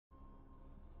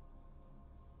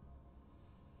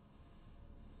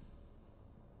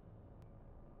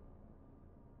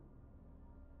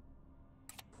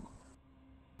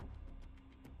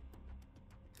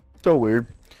So weird.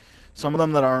 Some of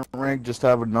them that aren't ranked just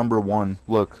have a number 1.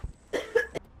 Look.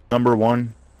 Number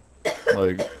 1.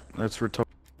 Like, that's retarded.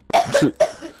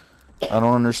 I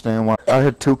don't understand why. I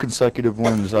had 2 consecutive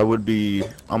wins. I would be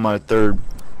on my 3rd.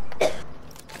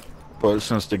 But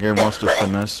since the game wants to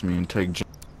finesse me and take...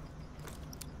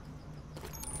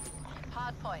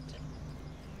 Hardpoint.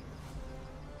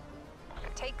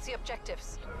 Take the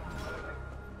objectives.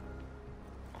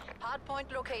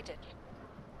 Hardpoint located.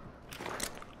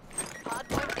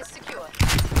 Hardpoint is secure.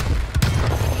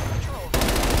 Control.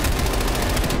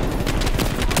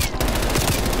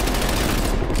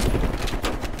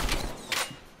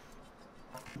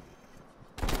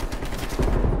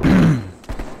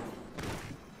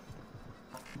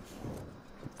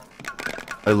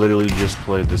 I literally just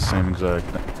played the same exact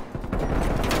thing.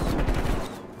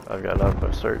 I've got enough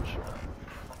for search.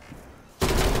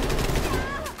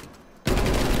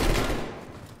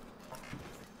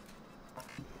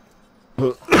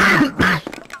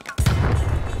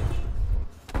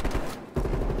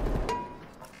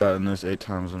 Gotten this 8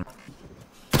 times in.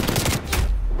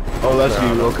 Oh, that's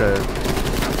you. Okay.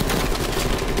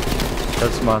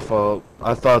 That's my fault.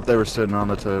 I thought they were sitting on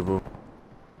the table.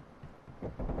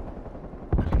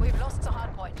 We've lost the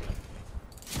hardpoint.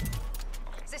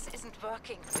 This isn't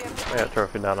working. I got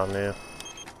trophy down on you.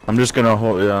 I'm just gonna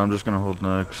hold. Yeah, I'm just gonna hold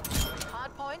next.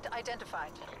 Hardpoint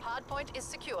identified. Hardpoint is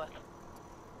secure.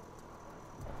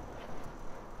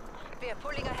 We are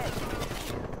pulling ahead.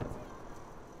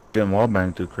 Getting wall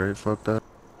banged too, crate. Fuck that.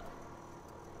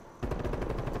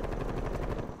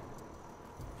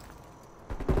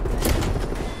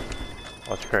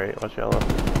 Watch crate. Watch yellow.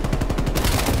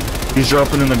 He's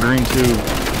dropping in the green too.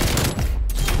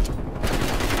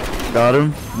 Got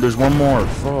him. There's one more.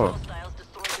 Fuck.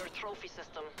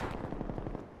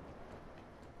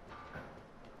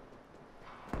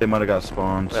 They might have got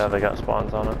spawns. Yeah, they got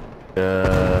spawns on it.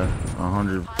 Yeah,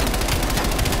 100.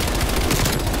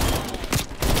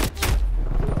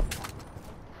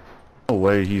 No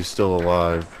way he's still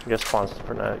alive. Get spawns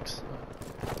for next.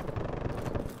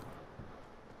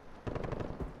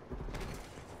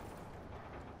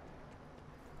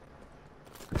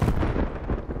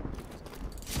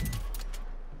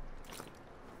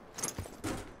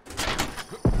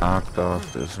 Knocked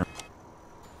off this.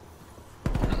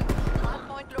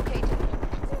 Hardpoint located.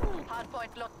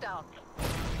 Hardpoint locked down.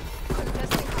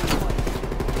 Contesting hardpoint.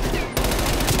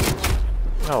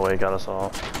 Oh wait, got us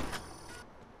all.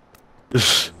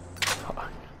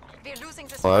 We're losing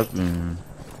this. Oh, that's mean.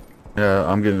 Yeah,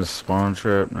 I'm getting a spawn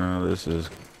trap now. This is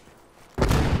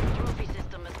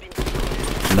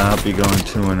not be going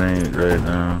 2 and 8 right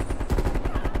now.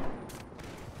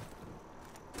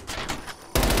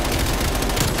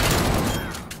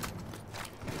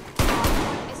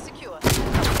 Is secure.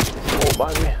 Oh,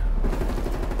 by me.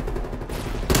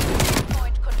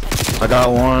 Point contested. I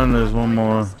got one. There's one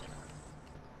more.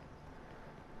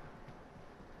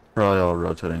 Probably all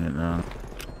rotating it now.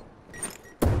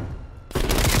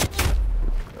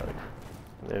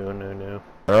 New.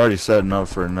 They're already setting up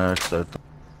for next.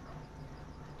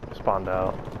 Spawned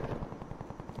out.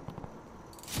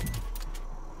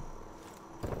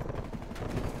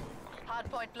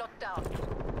 Hardpoint locked down.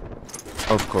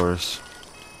 Of course.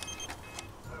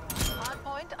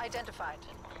 Hardpoint identified.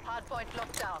 Hardpoint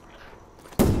locked down.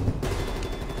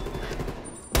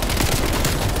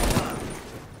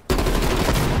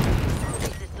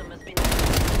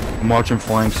 I'm watching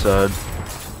flank side.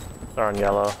 They're on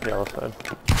yellow side.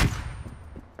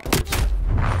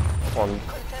 One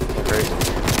great.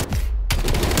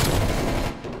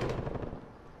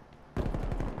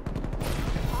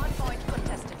 Hardpoint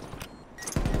contested.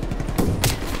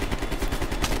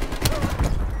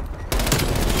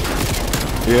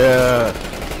 Yeah.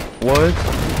 What?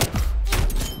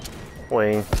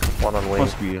 Wing. One on wing.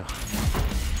 Must be.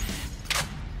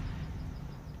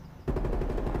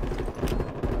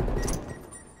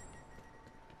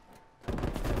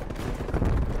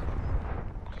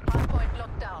 Hardpoint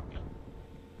locked down.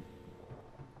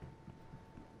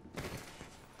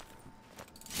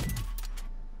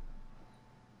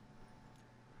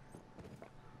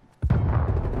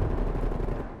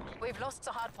 We've lost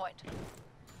the hardpoint.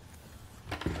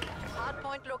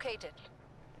 Hardpoint located.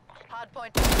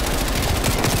 Hardpoint.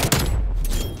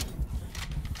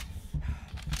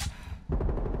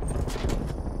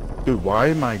 Dude, why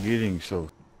am I getting so?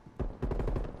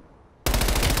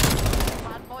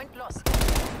 Hardpoint lost.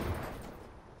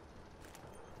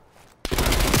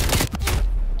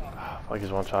 Fuck,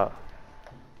 he's one shot.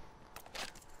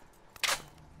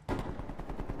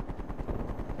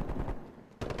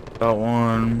 Got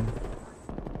one.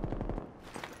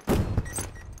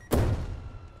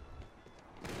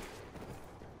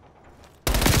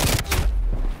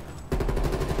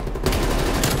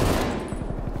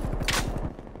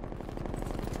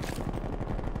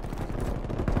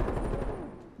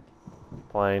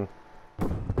 plane.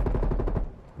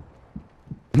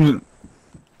 Two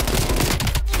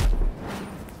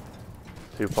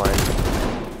planes.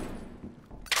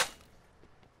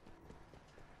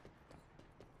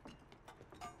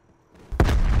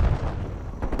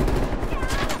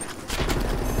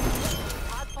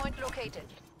 Hardpoint located.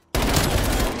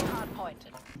 Hardpoint.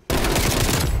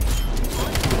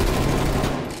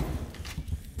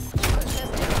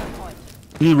 Contesting hardpoint.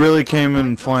 He really came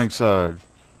in flank side.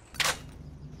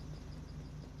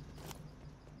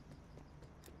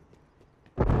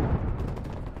 Hostiles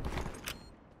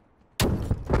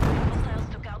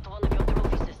took out one of your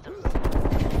trophy systems.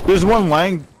 There's one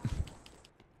Lang.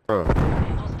 Bro.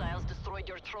 Hostiles destroyed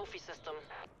your trophy system.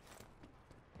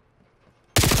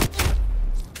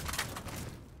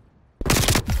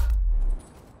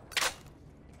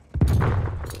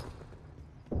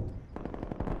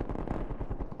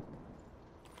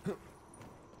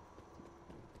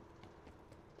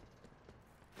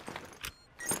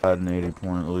 Had an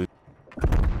 80-point lead.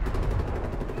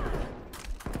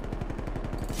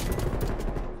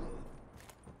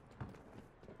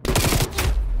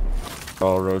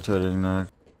 All rotating now.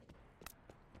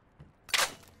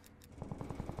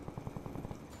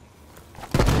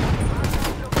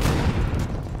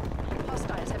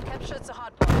 Hostiles have captured the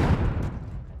hardpoint.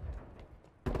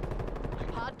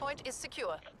 Hardpoint is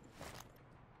secure.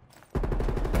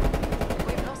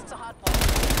 We've lost the hardpoint.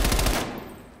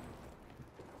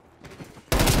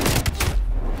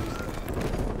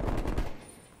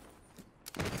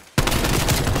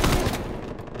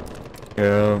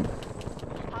 Yeah.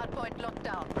 Hardpoint locked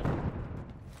down.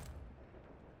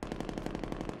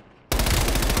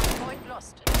 Hardpoint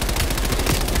lost.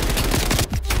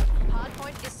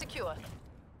 Hardpoint is secure.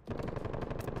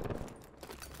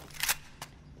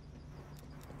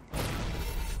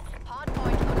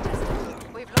 Hardpoint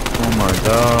contested. We've lost. Oh my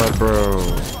god, bro.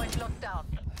 Hardpoint locked down.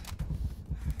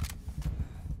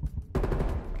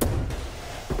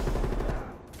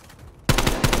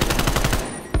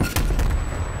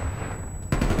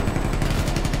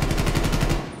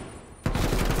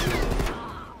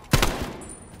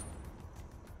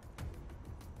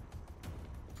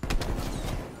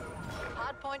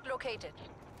 Hardpoint located.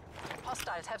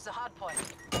 Hostiles have the hardpoint.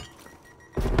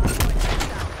 Hardpoint locked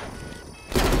down.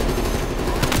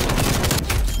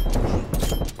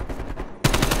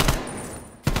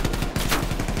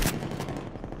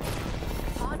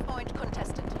 Hardpoint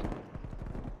contested.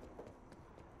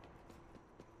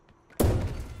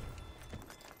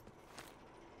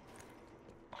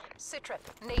 Citrep,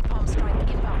 napalm strike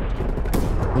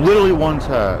inbound. Literally one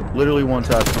tap. Literally one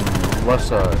tap from me. Left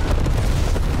side.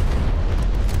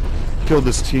 Killed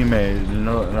this teammate.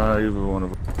 No, not even one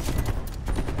of them.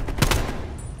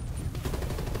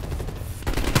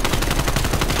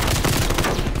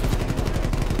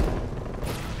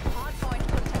 Hardpoint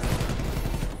contested.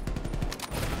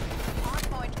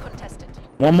 Hardpoint contested.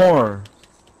 One more.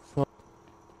 Fuck.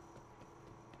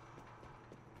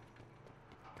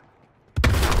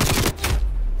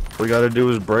 All we gotta do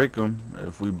is break them.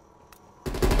 If we.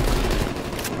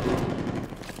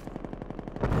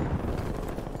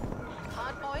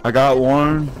 Hardpoint. I got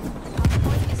one.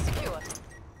 Hardpoint is secure.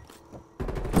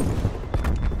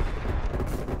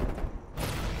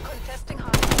 Contesting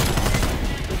hardpoint.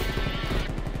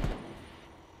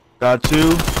 Got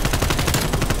two.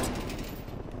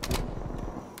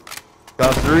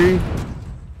 Got three.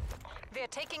 They're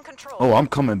taking control. Oh, I'm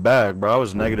coming back, bro. I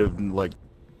was negative, like.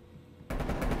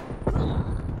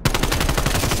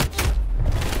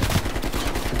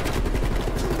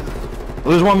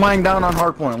 There's one laying down on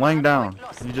hardpoint. Laying down.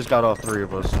 You just got all three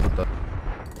of us with that.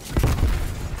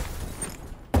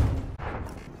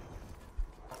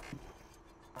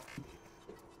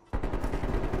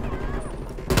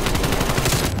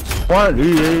 What?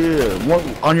 Yeah.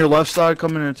 One on your left side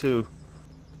coming in too.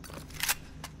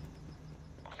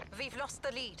 We've lost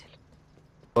the lead.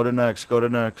 Go to next. Go to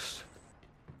next.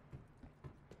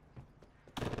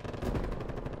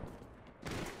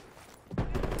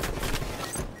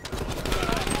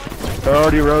 They're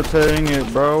already rotating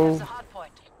it, bro. There's a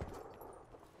hardpoint.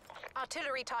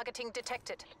 Artillery targeting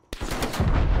detected. Pick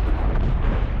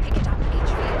it up,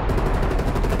 HV.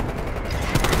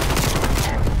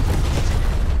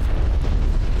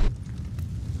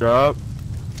 Drop.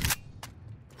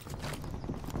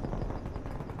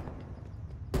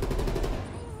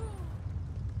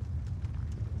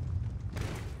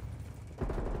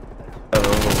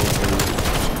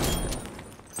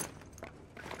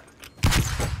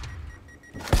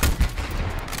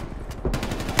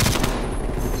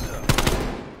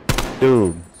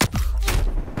 Dude.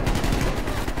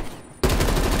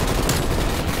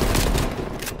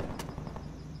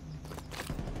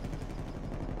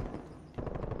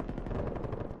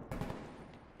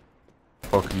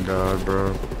 fucking god,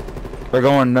 bro. They're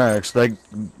going next. Hardpoint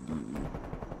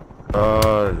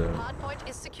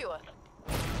is secure.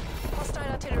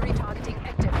 Hostile artillery targeting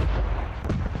active.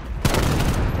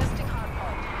 Testing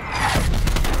hardpoint.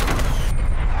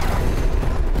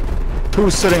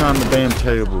 Who's sitting on the damn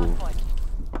table? Hardpoint.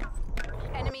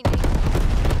 Enemy nade.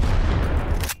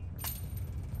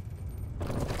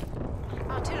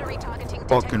 Artillery targeting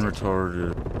Fucking detected.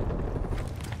 retarded.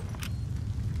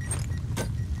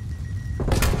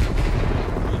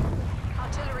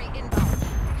 Artillery inbound.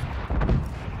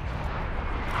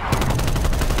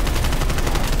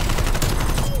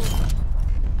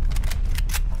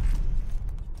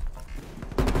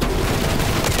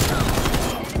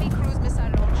 Enemy cruise missile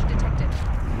launch detected.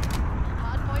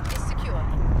 Hardpoint is secure.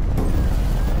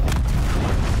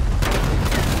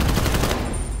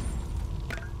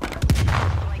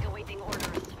 Like awaiting orders.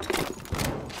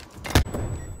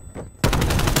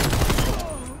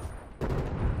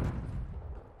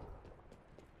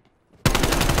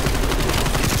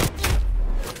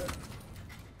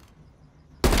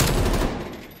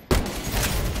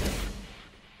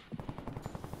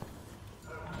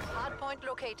 Hardpoint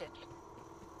located.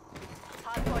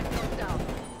 Hardpoint knocked down.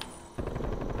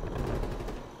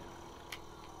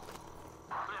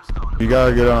 You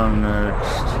gotta get on next.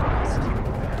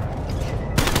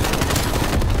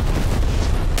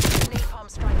 Napalm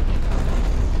strike inbound.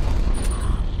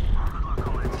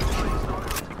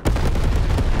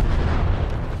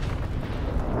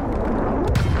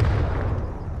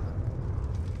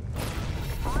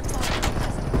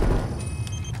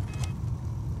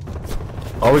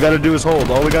 All we gotta do is hold.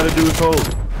 All we gotta do is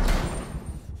hold.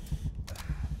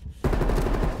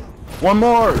 One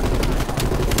more.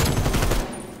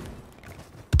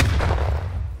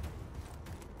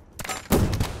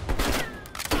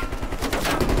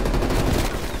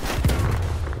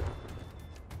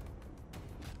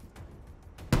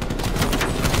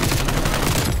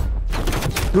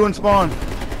 Two in spawn.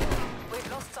 We've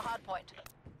lost the hardpoint.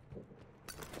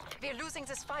 We're losing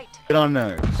this fight. Get on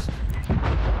next.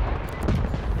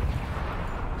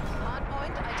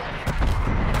 Hardpoint identified.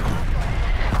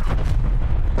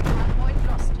 Hardpoint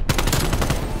lost.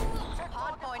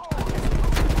 Hardpoint contested.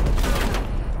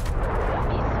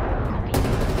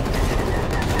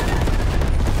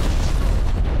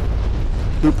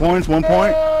 2 points, 1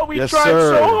 point. Oh, we Yes, tried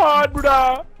sir. so hard,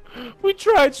 brother. We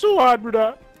tried so hard,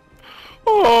 brother.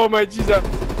 Oh my Jesus.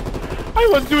 I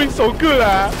was doing so good,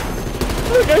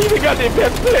 Look, I even got the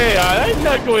best player. I'm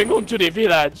not going home to the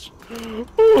village.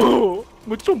 Oh,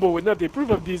 Mutombo would not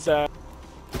approve of this,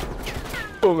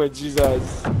 Oh my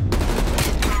Jesus.